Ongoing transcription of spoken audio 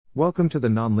Welcome to the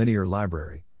Nonlinear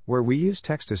Library, where we use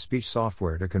text-to-speech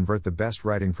software to convert the best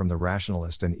writing from the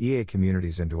Rationalist and EA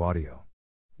communities into audio.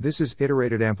 This is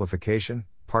Iterated Amplification,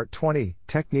 Part 20,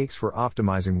 Techniques for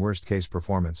Optimizing Worst-Case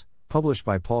Performance, published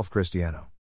by paulfchristiano.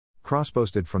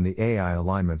 Crossposted from the AI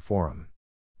Alignment Forum.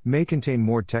 May contain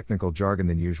more technical jargon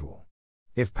than usual.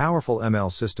 If powerful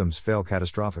ML systems fail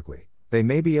catastrophically, they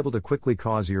may be able to quickly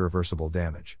cause irreversible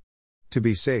damage. To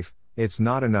be safe, it's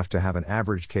not enough to have an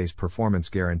average case performance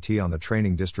guarantee on the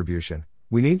training distribution.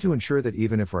 We need to ensure that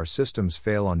even if our systems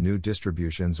fail on new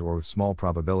distributions or with small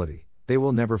probability, they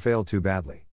will never fail too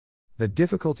badly. The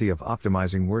difficulty of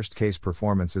optimizing worst-case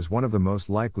performance is one of the most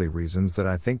likely reasons that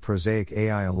I think prosaic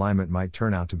AI alignment might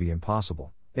turn out to be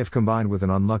impossible, if combined with an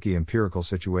unlucky empirical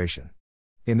situation.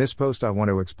 In this post I want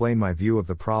to explain my view of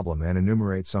the problem and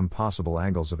enumerate some possible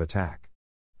angles of attack.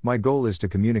 My goal is to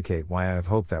communicate why I have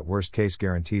hope that worst-case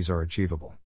guarantees are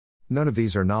achievable. None of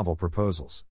these are novel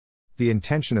proposals. The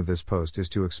intention of this post is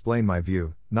to explain my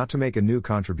view, not to make a new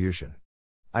contribution.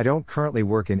 I don't currently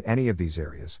work in any of these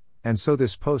areas, and so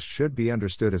this post should be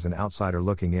understood as an outsider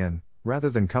looking in,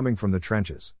 rather than coming from the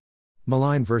trenches.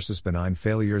 Malign versus benign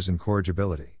failures and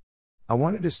corrigibility. I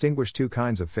want to distinguish two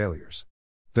kinds of failures.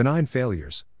 Benign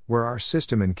failures, where our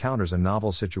system encounters a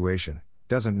novel situation,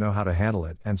 doesn't know how to handle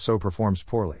it, and so performs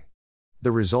poorly.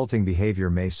 The resulting behavior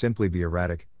may simply be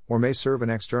erratic, or may serve an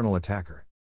external attacker.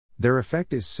 Their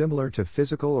effect is similar to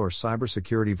physical or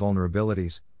cybersecurity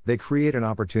vulnerabilities. They create an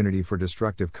opportunity for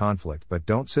destructive conflict but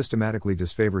don't systematically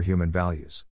disfavor human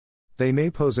values. They may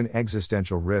pose an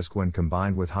existential risk when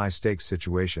combined with high-stakes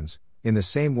situations, in the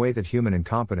same way that human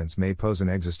incompetence may pose an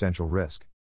existential risk.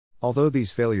 Although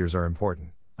these failures are important,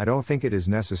 I don't think it is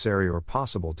necessary or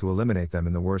possible to eliminate them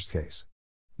in the worst case.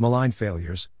 Malign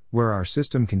failures, where our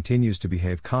system continues to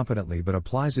behave competently but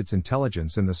applies its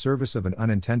intelligence in the service of an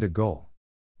unintended goal.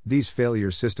 These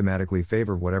failures systematically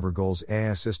favor whatever goals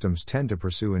AI systems tend to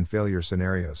pursue in failure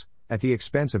scenarios, at the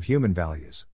expense of human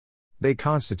values. They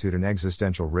constitute an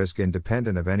existential risk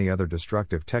independent of any other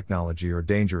destructive technology or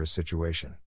dangerous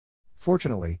situation.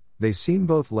 Fortunately, they seem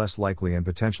both less likely and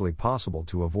potentially possible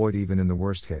to avoid even in the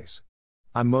worst case.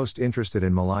 I'm most interested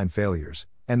in malign failures,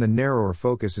 and the narrower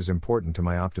focus is important to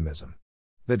my optimism.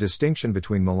 The distinction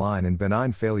between malign and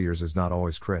benign failures is not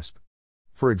always crisp.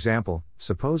 For example,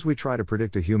 suppose we try to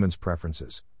predict a human's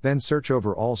preferences, then search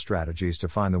over all strategies to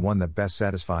find the one that best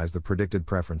satisfies the predicted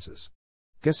preferences.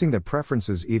 Guessing the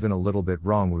preferences even a little bit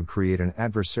wrong would create an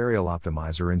adversarial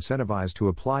optimizer incentivized to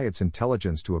apply its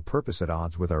intelligence to a purpose at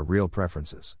odds with our real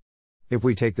preferences. If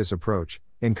we take this approach,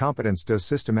 incompetence does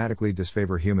systematically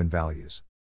disfavor human values.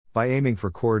 By aiming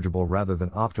for corrigible rather than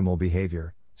optimal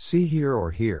behavior, see here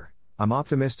or here, I'm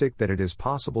optimistic that it is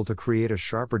possible to create a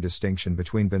sharper distinction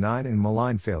between benign and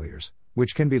malign failures,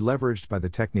 which can be leveraged by the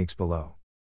techniques below.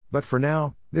 But for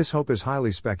now, this hope is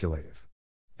highly speculative.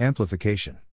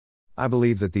 Amplification. I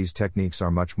believe that these techniques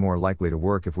are much more likely to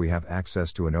work if we have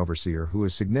access to an overseer who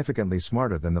is significantly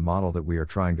smarter than the model that we are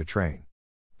trying to train.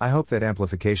 I hope that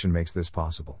amplification makes this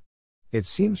possible. It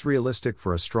seems realistic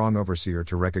for a strong overseer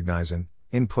to recognize an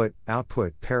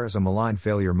input-output pair as a malign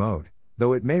failure mode,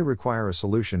 though it may require a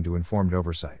solution to informed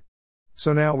oversight.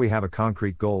 So now we have a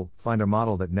concrete goal: find a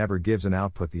model that never gives an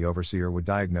output the overseer would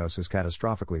diagnose as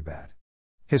catastrophically bad.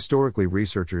 Historically,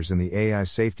 researchers in the AI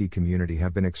safety community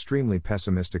have been extremely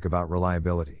pessimistic about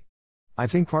reliability. I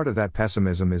think part of that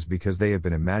pessimism is because they have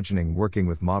been imagining working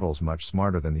with models much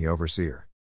smarter than the overseer.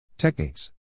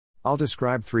 Techniques. I'll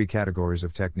describe three categories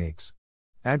of techniques.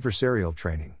 Adversarial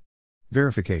training.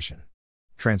 Verification.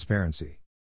 Transparency.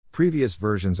 Previous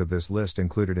versions of this list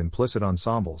included implicit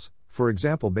ensembles, for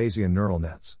example Bayesian neural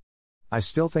nets. I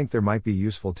still think there might be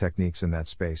useful techniques in that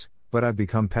space, but I've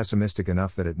become pessimistic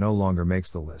enough that it no longer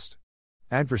makes the list.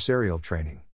 Adversarial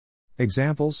training.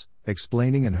 Examples: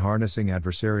 explaining and harnessing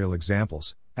adversarial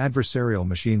examples, adversarial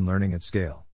machine learning at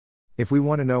scale. If we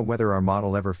want to know whether our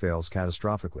model ever fails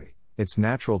catastrophically, it's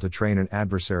natural to train an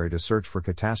adversary to search for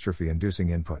catastrophe-inducing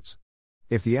inputs.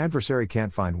 If the adversary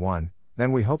can't find one,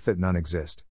 then we hope that none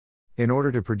exist. In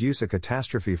order to produce a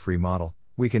catastrophe-free model,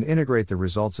 we can integrate the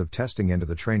results of testing into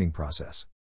the training process.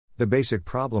 The basic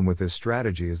problem with this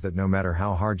strategy is that no matter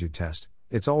how hard you test,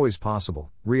 it's always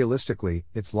possible, realistically,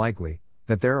 it's likely,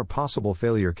 that there are possible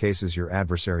failure cases your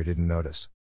adversary didn't notice.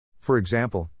 For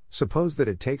example, suppose that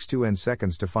it takes 2n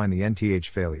seconds to find the nth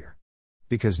failure.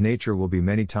 Because nature will be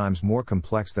many times more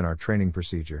complex than our training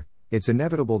procedure, it's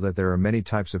inevitable that there are many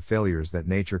types of failures that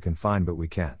nature can find but we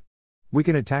can't. We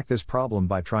can attack this problem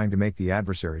by trying to make the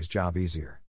adversary's job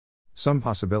easier. Some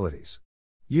possibilities.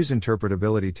 Use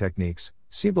interpretability techniques,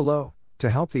 see below, to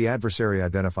help the adversary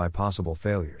identify possible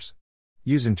failures.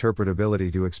 Use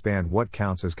interpretability to expand what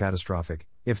counts as catastrophic.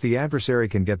 If the adversary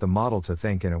can get the model to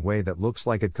think in a way that looks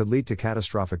like it could lead to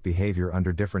catastrophic behavior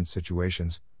under different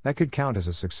situations, that could count as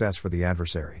a success for the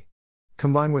adversary.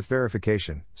 Combine with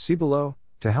verification, see below,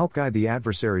 to help guide the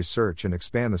adversary's search and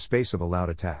expand the space of allowed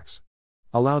attacks.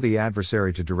 Allow the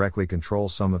adversary to directly control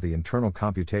some of the internal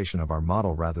computation of our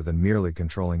model rather than merely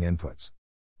controlling inputs.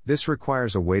 This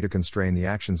requires a way to constrain the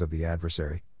actions of the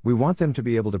adversary. We want them to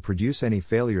be able to produce any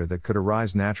failure that could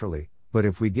arise naturally, but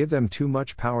if we give them too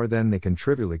much power, then they can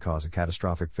trivially cause a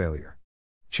catastrophic failure.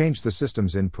 Change the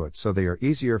system's inputs so they are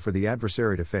easier for the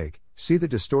adversary to fake. See the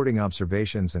distorting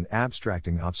observations and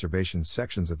abstracting observations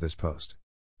sections of this post.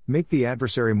 Make the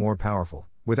adversary more powerful,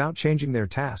 without changing their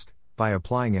task, by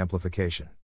applying amplification.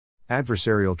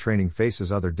 Adversarial training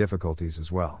faces other difficulties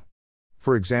as well.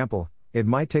 For example, it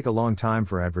might take a long time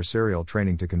for adversarial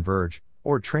training to converge,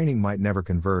 or training might never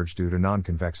converge due to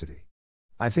non-convexity.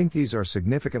 I think these are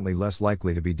significantly less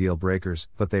likely to be deal breakers,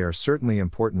 but they are certainly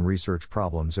important research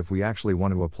problems if we actually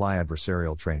want to apply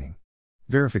adversarial training.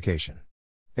 Verification.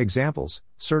 Examples: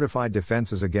 certified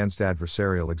defenses against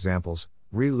adversarial examples,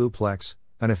 ReLooplex,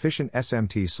 an efficient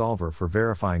SMT solver for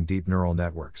verifying deep neural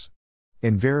networks.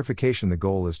 In verification, the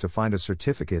goal is to find a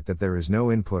certificate that there is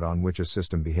no input on which a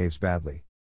system behaves badly.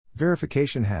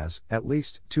 Verification has, at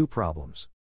least, two problems.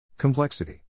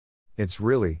 Complexity. It's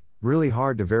really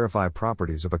hard to verify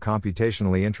properties of a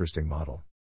computationally interesting model.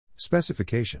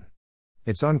 Specification.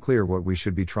 It's unclear what we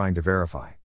should be trying to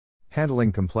verify.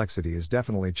 Handling complexity is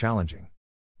definitely challenging.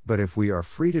 But if we are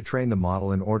free to train the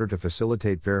model in order to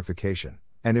facilitate verification,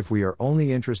 and if we are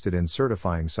only interested in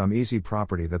certifying some easy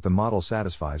property that the model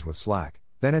satisfies with slack,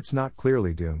 then it's not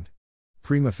clearly doomed.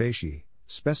 Prima facie,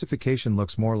 specification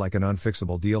looks more like an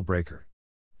unfixable deal breaker.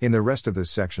 In the rest of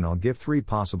this section, I'll give 3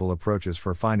 possible approaches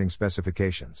for finding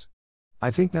specifications.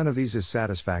 I think none of these is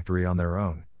satisfactory on their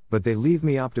own, but they leave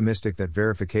me optimistic that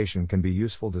verification can be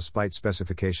useful despite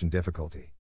specification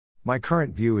difficulty. My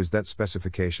current view is that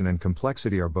specification and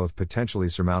complexity are both potentially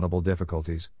surmountable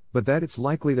difficulties, but that it's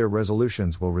likely their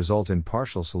resolutions will result in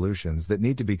partial solutions that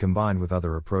need to be combined with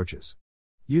other approaches.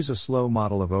 Use a slow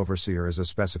model of overseer as a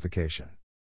specification.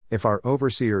 If our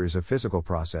overseer is a physical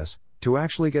process, to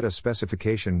actually get a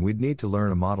specification we'd need to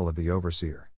learn a model of the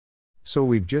overseer. So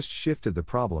we've just shifted the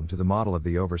problem to the model of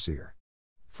the overseer.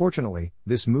 Fortunately,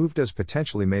 this move does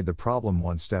potentially make the problem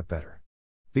one step better.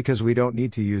 Because we don't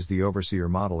need to use the overseer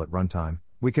model at runtime,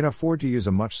 we can afford to use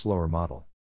a much slower model.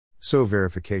 So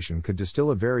verification could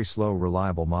distill a very slow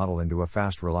reliable model into a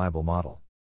fast reliable model.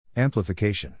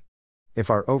 Amplification. If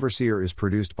our overseer is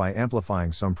produced by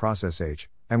amplifying some process H,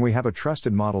 and we have a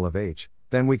trusted model of H,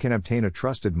 then we can obtain a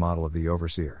trusted model of the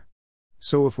overseer.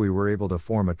 So if we were able to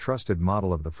form a trusted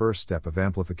model of the first step of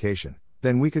amplification,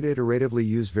 then we could iteratively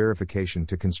use verification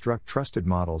to construct trusted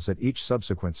models at each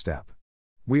subsequent step.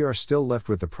 We are still left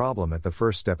with the problem at the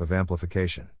first step of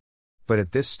amplification. But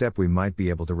at this step we might be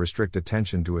able to restrict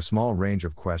attention to a small range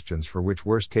of questions for which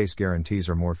worst-case guarantees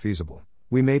are more feasible.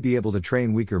 We may be able to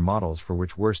train weaker models for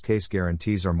which worst-case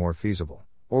guarantees are more feasible.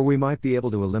 Or we might be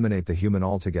able to eliminate the human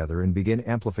altogether and begin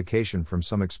amplification from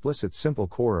some explicit simple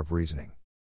core of reasoning.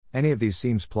 Any of these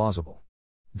seems plausible.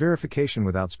 Verification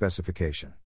without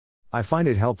specification. I find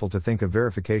it helpful to think of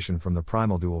verification from the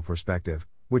primal dual perspective,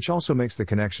 which also makes the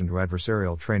connection to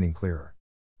adversarial training clearer.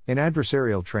 In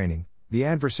adversarial training, the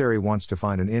adversary wants to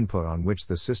find an input on which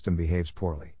the system behaves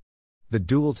poorly. The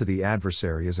dual to the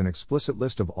adversary is an explicit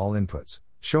list of all inputs,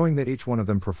 showing that each one of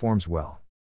them performs well.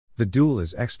 The dual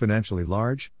is exponentially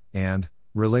large, and,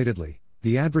 relatedly,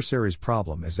 the adversary's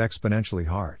problem is exponentially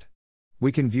hard.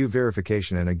 We can view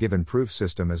verification in a given proof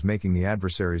system as making the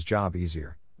adversary's job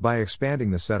easier, by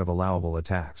expanding the set of allowable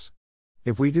attacks.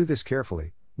 If we do this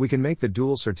carefully, we can make the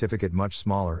dual certificate much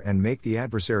smaller and make the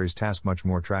adversary's task much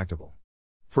more tractable.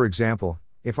 For example,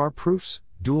 if our proofs,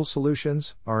 dual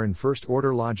solutions, are in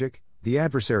first-order logic, the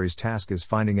adversary's task is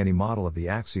finding any model of the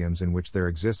axioms in which there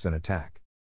exists an attack.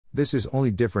 This is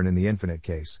only different in the infinite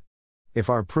case. If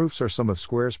our proofs are sum of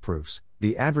squares proofs,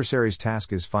 the adversary's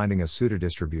task is finding a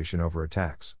pseudodistribution over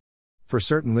attacks. For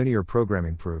certain linear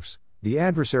programming proofs, the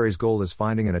adversary's goal is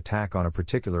finding an attack on a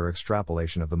particular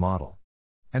extrapolation of the model.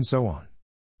 And so on.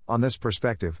 On this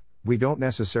perspective, we don't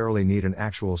necessarily need an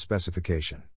actual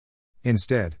specification.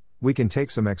 Instead, we can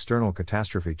take some external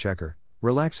catastrophe checker,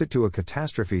 relax it to a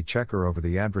catastrophe checker over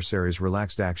the adversary's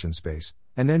relaxed action space,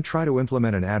 and then try to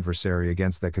implement an adversary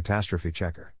against that catastrophe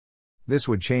checker. This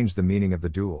would change the meaning of the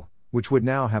dual, which would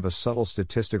now have a subtle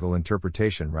statistical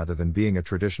interpretation rather than being a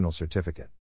traditional certificate.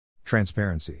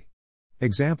 Transparency.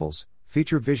 Examples: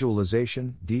 feature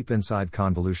visualization, deep inside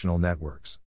convolutional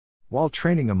networks. While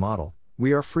training a model,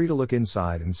 We are free to look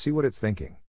inside and see what it's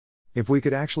thinking. If we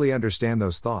could actually understand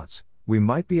those thoughts, we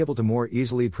might be able to more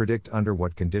easily predict under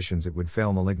what conditions it would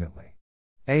fail malignantly.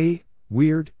 A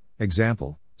weird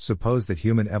example: suppose that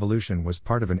human evolution was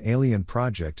part of an alien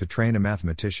project to train a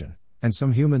mathematician, and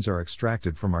some humans are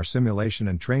extracted from our simulation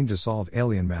and trained to solve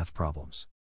alien math problems.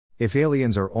 If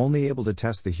aliens are only able to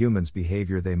test the humans'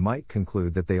 behavior, they might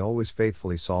conclude that they always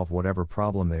faithfully solve whatever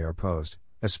problem they are posed,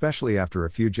 especially after a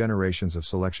few generations of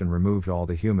selection removed all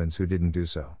the humans who didn't do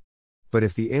so. But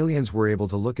if the aliens were able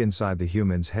to look inside the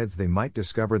humans' heads, they might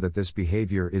discover that this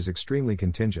behavior is extremely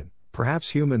contingent.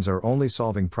 Perhaps humans are only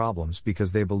solving problems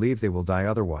because they believe they will die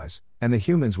otherwise, and the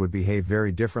humans would behave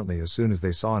very differently as soon as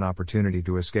they saw an opportunity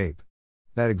to escape.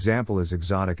 That example is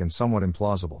exotic and somewhat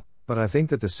implausible, but I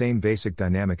think that the same basic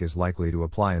dynamic is likely to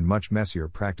apply in much messier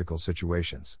practical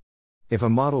situations. If a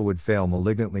model would fail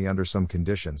malignantly under some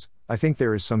conditions, I think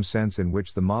there is some sense in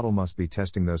which the model must be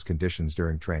testing those conditions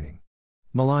during training.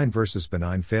 Malign versus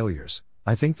benign failures.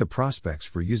 I think the prospects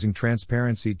for using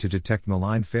transparency to detect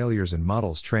malign failures in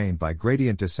models trained by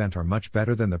gradient descent are much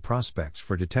better than the prospects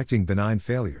for detecting benign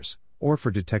failures, or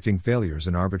for detecting failures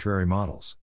in arbitrary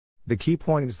models. The key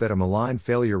point is that a malign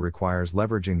failure requires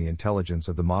leveraging the intelligence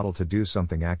of the model to do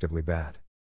something actively bad.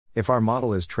 If our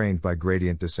model is trained by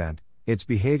gradient descent, its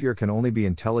behavior can only be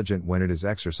intelligent when it is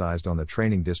exercised on the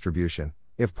training distribution.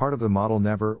 If part of the model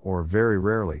never, or very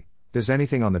rarely, does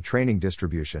anything on the training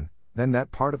distribution, then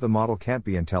that part of the model can't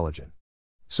be intelligent.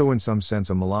 So in some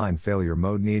sense, a malign failure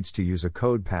mode needs to use a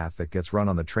code path that gets run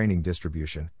on the training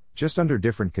distribution, just under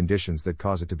different conditions that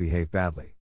cause it to behave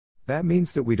badly. That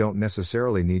means that we don't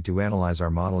necessarily need to analyze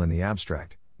our model in the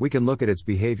abstract, we can look at its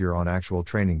behavior on actual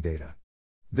training data.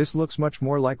 This looks much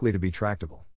more likely to be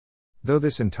tractable. Though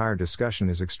this entire discussion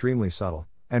is extremely subtle,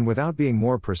 and without being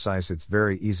more precise, it's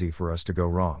very easy for us to go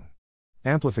wrong.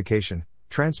 Amplification.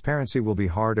 Transparency will be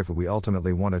hard if we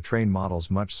ultimately want to train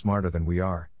models much smarter than we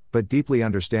are, but deeply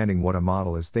understanding what a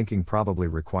model is thinking probably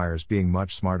requires being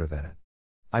much smarter than it.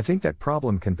 I think that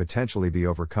problem can potentially be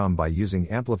overcome by using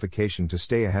amplification to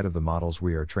stay ahead of the models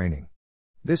we are training.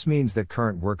 This means that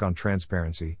current work on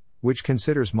transparency, which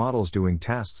considers models doing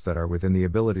tasks that are within the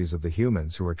abilities of the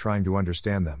humans who are trying to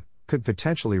understand them, could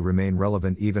potentially remain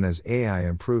relevant even as AI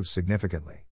improves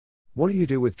significantly. What do you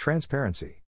do with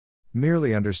transparency?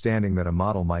 Merely understanding that a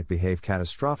model might behave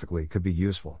catastrophically could be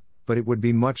useful, but it would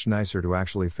be much nicer to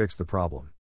actually fix the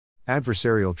problem.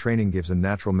 Adversarial training gives a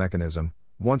natural mechanism.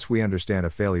 Once we understand a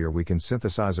failure, we can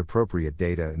synthesize appropriate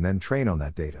data and then train on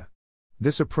that data.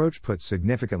 This approach puts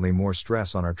significantly more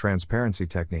stress on our transparency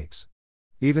techniques.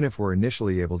 Even if we're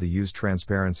initially able to use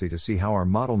transparency to see how our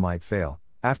model might fail,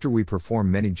 after we perform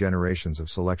many generations of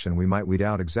selection, we might weed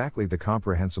out exactly the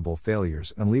comprehensible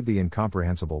failures and leave the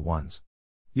incomprehensible ones.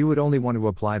 You would only want to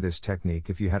apply this technique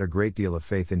if you had a great deal of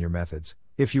faith in your methods,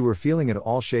 if you were feeling at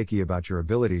all shaky about your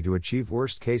ability to achieve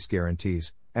worst-case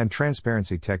guarantees, and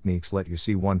transparency techniques let you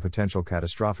see one potential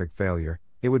catastrophic failure,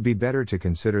 it would be better to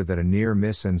consider that a near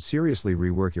miss and seriously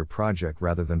rework your project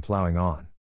rather than plowing on.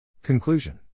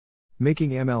 Conclusion.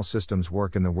 Making ML systems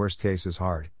work in the worst case is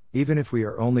hard, even if we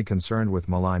are only concerned with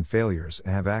malign failures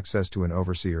and have access to an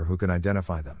overseer who can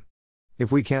identify them.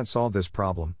 If we can't solve this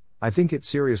problem, I think it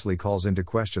seriously calls into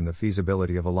question the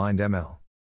feasibility of aligned ML.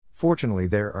 Fortunately,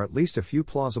 there are at least a few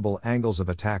plausible angles of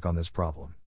attack on this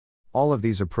problem. All of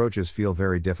these approaches feel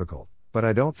very difficult, but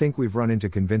I don't think we've run into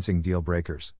convincing deal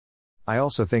breakers. I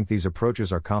also think these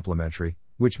approaches are complementary,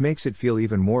 which makes it feel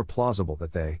even more plausible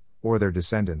that they, or their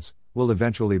descendants, will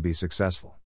eventually be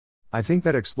successful. I think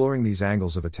that exploring these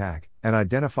angles of attack, and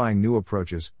identifying new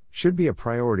approaches, should be a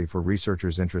priority for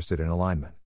researchers interested in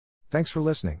alignment. Thanks for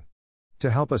listening.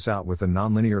 To help us out with the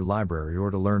Nonlinear Library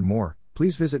or to learn more,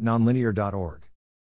 please visit nonlinear.org.